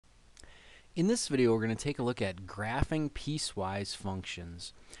In this video, we're going to take a look at graphing piecewise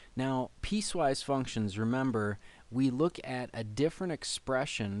functions. Now, piecewise functions, remember, we look at a different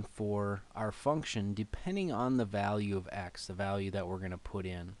expression for our function depending on the value of x, the value that we're going to put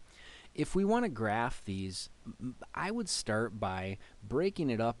in. If we want to graph these, I would start by breaking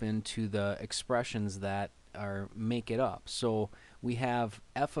it up into the expressions that make it up. So we have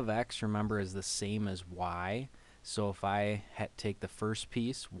f of x, remember, is the same as y. So if I take the first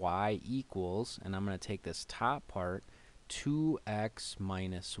piece, y equals, and I'm going to take this top part, 2x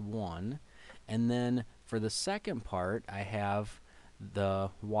minus 1. And then for the second part, I have the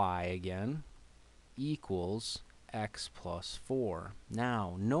y again equals x plus 4.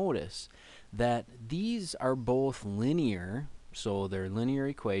 Now, notice that these are both linear, so they're linear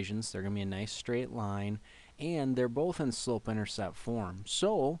equations. They're going to be a nice straight line, and they're both in slope-intercept form.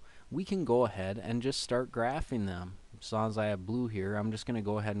 So we can go ahead and just start graphing them. As long as I have blue here, I'm just going to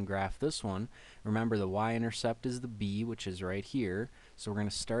go ahead and graph this one. Remember, the y-intercept is the b, which is right here. So we're going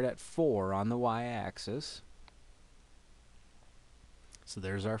to start at 4 on the y-axis. So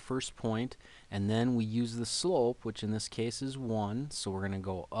there's our first point, and then we use the slope, which in this case is 1. So we're going to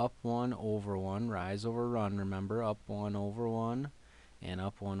go up 1 over 1, rise over run, remember, up 1 over 1, and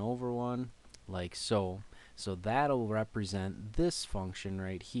up 1 over 1, like so. So that'll represent this function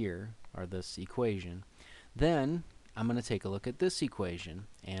right here, or this equation. Then I'm going to take a look at this equation,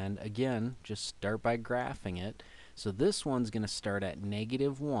 and again, just start by graphing it. So this one's going to start at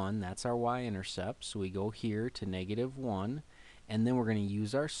 -1, that's our y-intercept, so we go here to -1. And then we're going to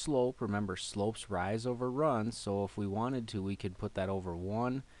use our slope. Remember, slopes rise over run, so if we wanted to, we could put that over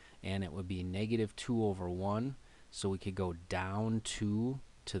 1, and it would be -2 over 1. So we could go down 2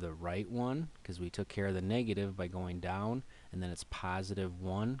 to the right 1, because we took care of the negative by going down, and then it's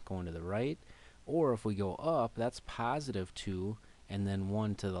 +1 going to the right. Or if we go up, that's +2, and then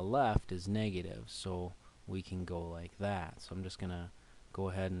 1 to the left is negative. So we can go like that. So I'm just going to go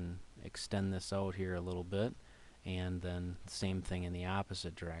ahead and extend this out here a little bit, and then same thing in the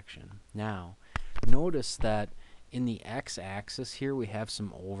opposite direction. Now, notice that in the x-axis here we have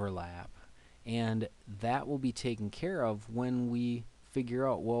some overlap, and that will be taken care of when we figure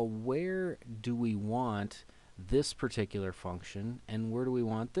out, well, where do we want this particular function and where do we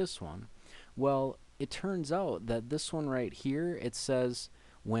want this one? Well, it turns out that this one right here, it says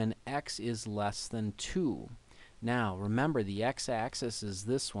when x is less than 2. Now, remember, the x-axis is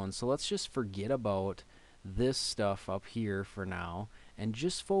this one, so let's just forget about this stuff up here for now and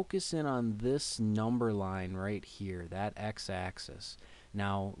just focus in on this number line right here, that x-axis.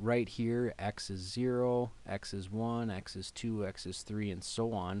 Now right here, x is 0, x is 1, x is 2, x is 3, and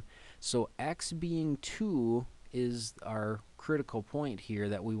so on. So x being 2 is our critical point here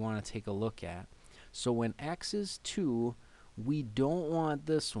that we want to take a look at. So when x is 2, we don't want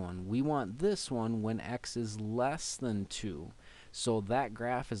this one. We want this one when x is less than 2. So that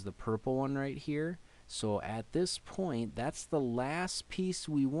graph is the purple one right here. So at this point, that's the last piece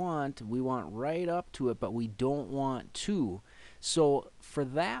we want. We want right up to it, but we don't want 2. So for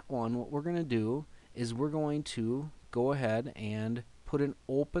that one, what we're going to do is we're going to go ahead and put an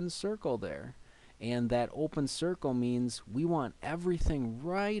open circle there. And that open circle means we want everything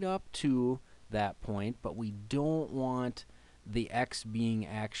right up to that point, but we don't want the x being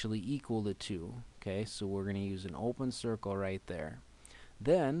actually equal to 2. Okay, so we're going to use an open circle right there.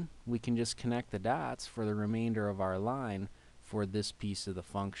 Then we can just connect the dots for the remainder of our line for this piece of the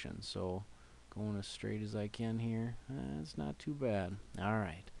function. So going as straight as I can here, it's not too bad.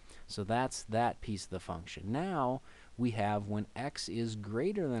 Alright, so that's that piece of the function. Now we have when x is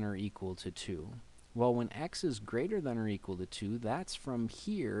greater than or equal to 2. Well, when x is greater than or equal to 2, that's from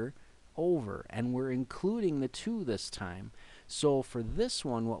here over, and we're including the 2 this time. So for this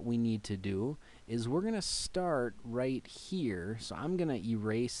one, what we need to do is we're going to start right here. So I'm going to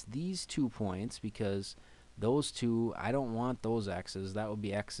erase these 2 points because those two, I don't want those x's. That would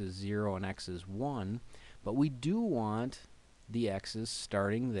be x is 0 and x is 1. But we do want the x's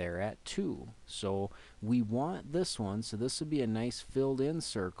starting there at 2. So we want this one. So this would be a nice filled in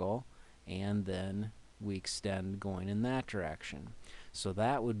circle, and then we extend going in that direction. So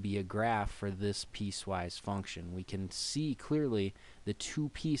that would be a graph for this piecewise function. We can see clearly the 2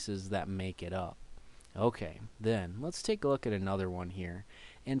 pieces that make it up. Okay, then let's take a look at another one here.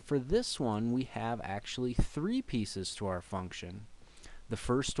 And for this one, we have actually 3 pieces to our function. The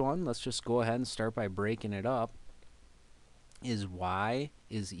first one, let's just go ahead and start by breaking it up, is y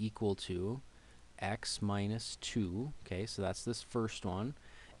is equal to x minus 2. Okay, so that's this first one.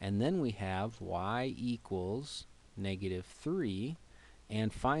 And then we have y equals -3.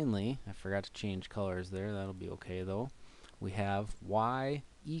 And finally, I forgot to change colors there. That'll be okay though. We have y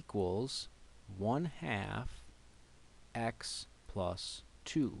equals 1/2 x plus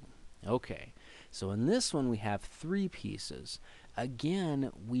 2. Okay, so in this one we have 3 pieces.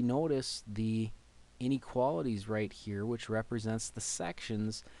 Again, we notice the inequalities right here, which represents the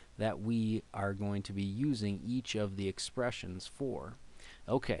sections that we are going to be using each of the expressions for.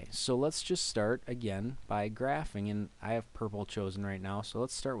 Okay, so let's just start again by graphing, and I have purple chosen right now, so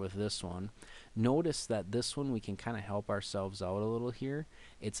let's start with this one. Notice that this one we can kind of help ourselves out a little here.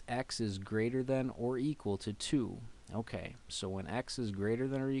 It's x is greater than or equal to 2. Okay, so when x is greater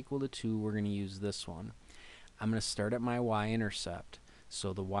than or equal to 2, we're going to use this one. I'm going to start at my y-intercept.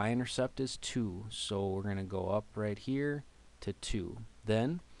 So the y-intercept is 2, so we're going to go up right here to 2.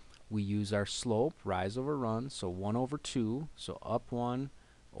 Then we use our slope, rise over run, so 1 over 2, so up 1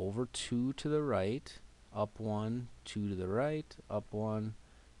 over 2 to the right, up 1, 2 to the right, up 1,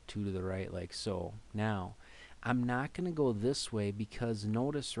 2 to the right, like so. Now, I'm not going to go this way because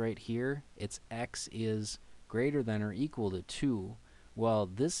notice right here, it's x is greater than or equal to 2. Well,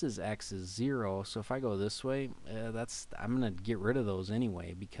 this is x is 0, so if I go this way, I'm going to get rid of those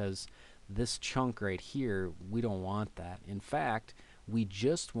anyway because this chunk right here, we don't want that. In fact, we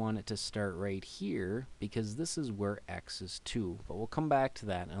just want it to start right here because this is where x is 2. But we'll come back to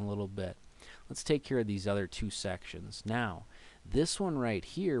that in a little bit. Let's take care of these other 2 sections. Now, this one right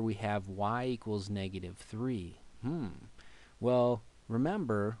here, we have y equals -3. Well,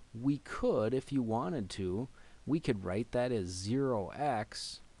 remember, we could, if you wanted to, we could write that as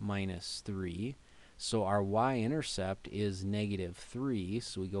 0x minus 3. So our y-intercept is -3,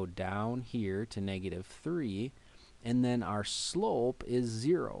 so we go down here to -3. And then our slope is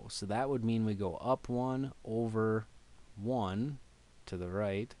 0. So that would mean we go up 1 over 1 to the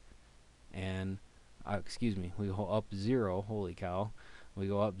right. And, excuse me, we go up 0. Holy cow. We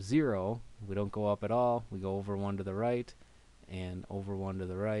go up 0. We don't go up at all. We go over 1 to the right and over 1 to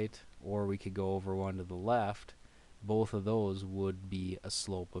the right. Or we could go over 1 to the left. Both of those would be a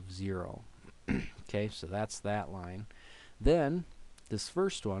slope of 0. Okay, so that's that line. Then, this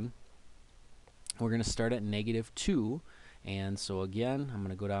first one, we're going to start at -2, and so again I'm going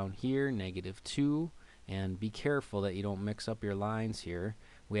to go down here, -2, and be careful that you don't mix up your lines here.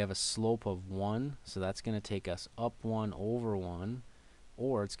 We have a slope of 1, so that's going to take us up 1 over 1,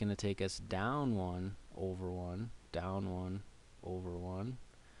 or it's going to take us down 1 over 1, down 1 over 1.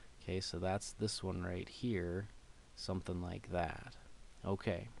 Okay, so that's this one right here, something like that.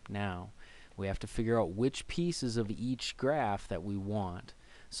 Okay, now we have to figure out which pieces of each graph that we want.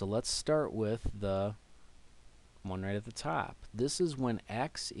 So let's start with the one right at the top. This is when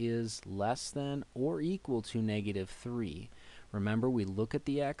x is less than or equal to -3. Remember, we look at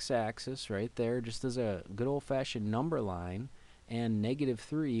the x-axis right there just as a good old-fashioned number line, and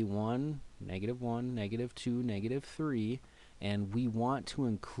 -3, 1, -1, -2, -3, and we want to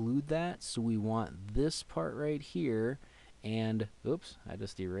include that, so we want this part right here, and oops, I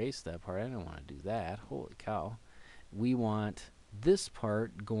just erased that part. I didn't want to do that. Holy cow. We want this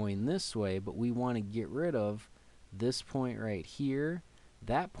part going this way, but we want to get rid of this point right here.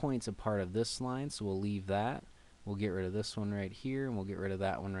 That point's a part of this line, so we'll leave that. We'll get rid of this one right here, and we'll get rid of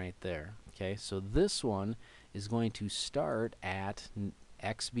that one right there. Okay, so this one is going to start at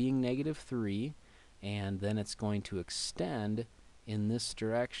x being -3, and then it's going to extend in this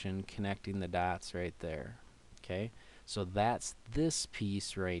direction, connecting the dots right there. Okay, so that's this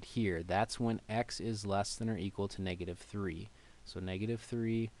piece right here. That's when x is less than or equal to -3. So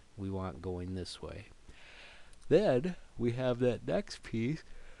 -3 we want going this way. Then we have that next piece,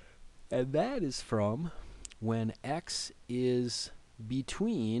 and that is from when x is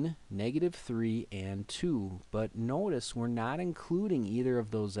between -3 and 2. But notice we're not including either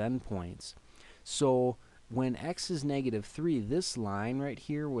of those endpoints. So when x is -3, this line right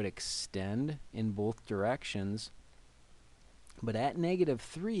here would extend in both directions. But at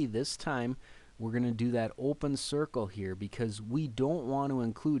 -3 this time, we're going to do that open circle here because we don't want to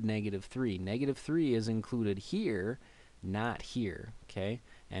include -3. -3 is included here, not here, okay?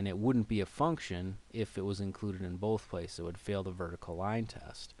 And it wouldn't be a function if it was included in both places. It would fail the vertical line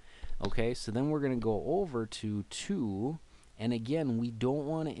test. Okay, so then we're going to go over to 2, and again, we don't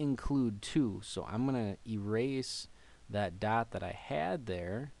want to include 2. So I'm going to erase that dot that I had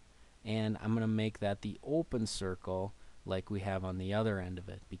there, and I'm going to make that the open circle like we have on the other end of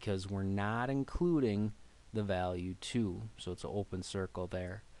it, because we're not including the value 2, so it's an open circle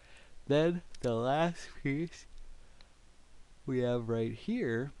there. Then the last piece we have right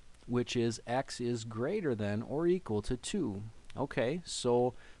here, which is x is greater than or equal to 2. Okay,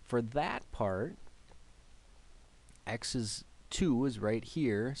 so for that part, x is 2 is right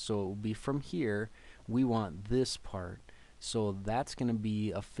here, so it will be from here. We want this part. So that's going to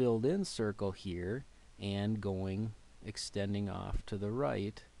be a filled in circle here and extending off to the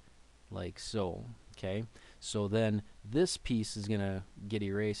right like so. Okay, so then this piece is going to get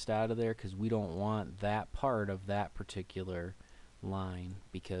erased out of there because we don't want that part of that particular line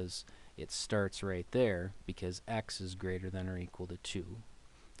because it starts right there because x is greater than or equal to 2.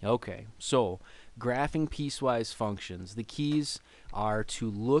 Okay, so graphing piecewise functions. The keys are to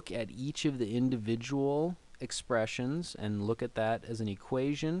look at each of the individual expressions and look at that as an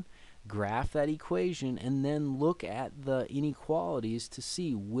equation, graph that equation, and then look at the inequalities to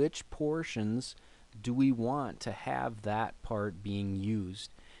see which portions do we want to have that part being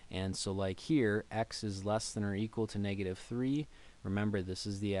used. And so like here, x is less than or equal to -3. Remember, this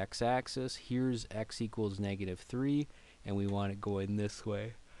is the x-axis. Here's x equals -3, and we want it going this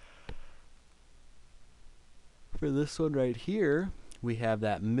way. For this one right here, we have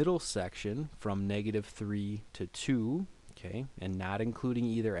that middle section from -3 to 2, okay, and not including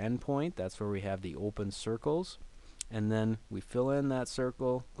either endpoint. That's where we have the open circles. And then we fill in that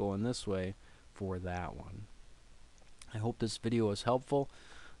circle going this way for that one. I hope this video was helpful.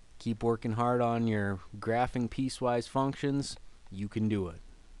 Keep working hard on your graphing piecewise functions. You can do it.